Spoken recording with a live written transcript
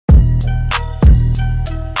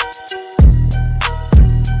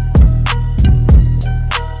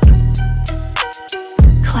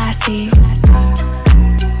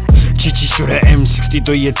Busty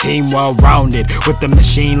through your team well rounded, with the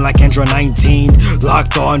machine like Android 19.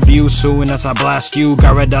 Locked on view soon as I blast you.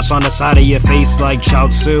 Gyarados on the side of your face like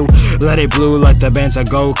Chaozu. Let it blue like the bands of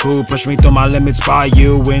Goku. Push me through my limits by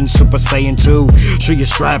you in Super Saiyan 2. Shoot your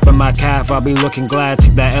strap in my calf, I'll be looking glad.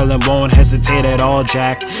 Take that L and won't hesitate at all,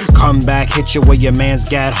 Jack. Come back, hit you where your man's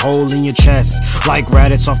got hole in your chest. Like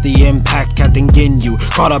Raditz off the impact, Captain Ginyu.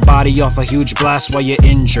 Caught a body off a huge blast while you're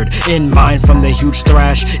injured. In mine from the huge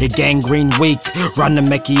thrash, it gangrene weak. Run the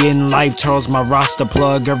Meki in life, Charles my roster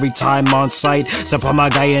plug every time on sight. Support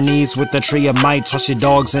my Guyanese with the tree of might. Toss your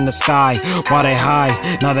dogs in the sky while they high.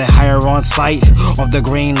 Now they higher on sight. Off the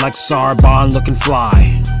green like Sarbon looking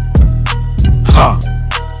fly. Huh.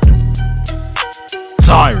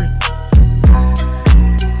 Siren.